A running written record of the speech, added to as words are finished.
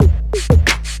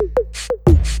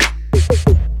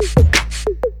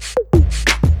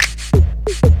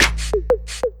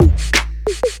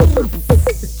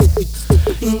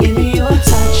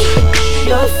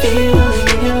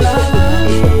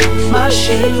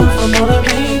from all the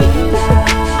pain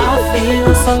I feel,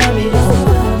 so let me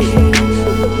love you.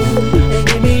 And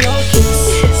give me your kiss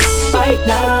right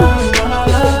now. Gonna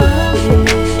love you.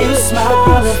 You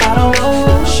smile if I don't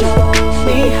know. Show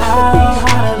me how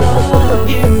to love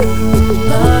you.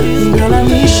 Love you. Girl, let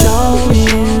me show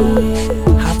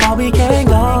you how far we can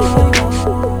go.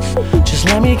 Just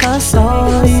let me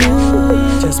console you.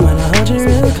 Just wanna hold you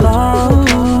real close.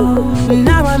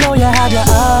 Now I know you have your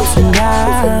ups and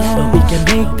downs, but we can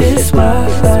make this work.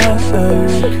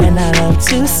 And I love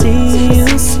to see you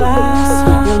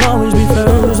smile. You'll always be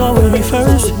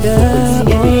first, yeah.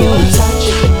 Give me your touch,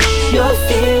 your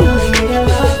feeling, your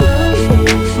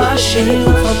love. My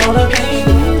shield from all the pain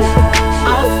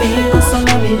I feel, so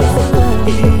let me love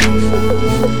you.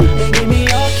 And give me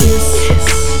your kiss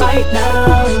right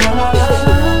now. Gonna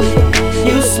love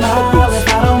you. You smile if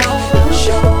I don't know.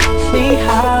 Show me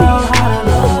how to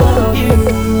love you.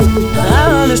 I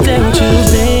understand what you've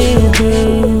been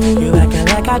through. You acting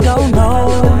like I don't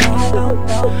know,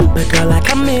 but girl, like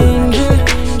I'm injured,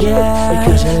 yeah,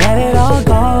 because you let it all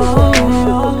go.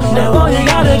 Now all you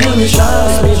gotta do is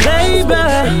trust me, baby,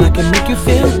 and I can make you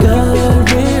feel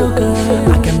good, real good.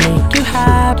 I can make you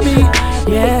happy,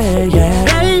 yeah, yeah.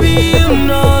 Baby, you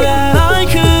know that I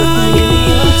could. Give me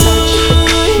your touch,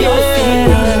 your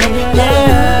feeling,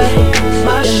 yeah.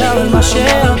 My shell, my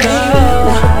shell, girl.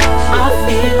 I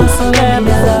feel, so let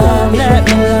me love, let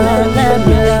me love, let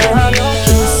me love. Your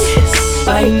kiss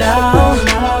right now.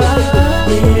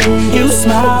 You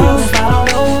smile if I don't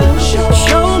know.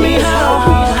 Show me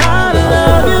how to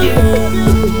love you.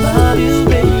 Love you,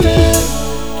 baby.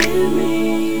 Give me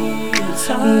your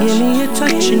touch. Give me your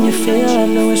touch and you feel, I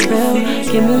know it's real.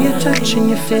 Give me your touch and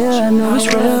you feel, I know it's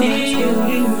real.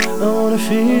 I wanna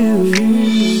feel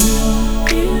you.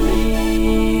 Give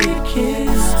me a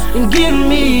kiss and give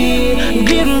me,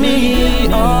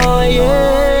 oh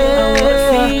yeah,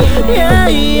 yeah,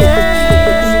 yeah.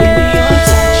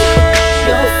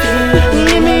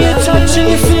 And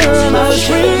you feel I know it's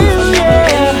real,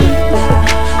 yeah.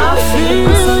 I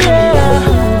feel, yeah.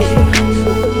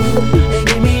 And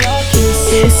give me your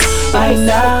kisses right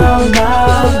now,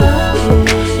 now.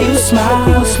 You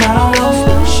smile,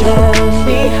 show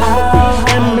me how.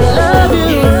 Let me love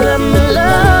you, let me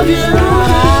love you.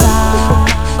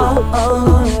 Oh, oh,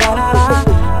 la la la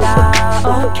la.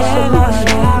 Okay, now I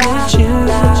get with you.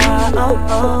 Oh,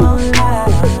 oh, la.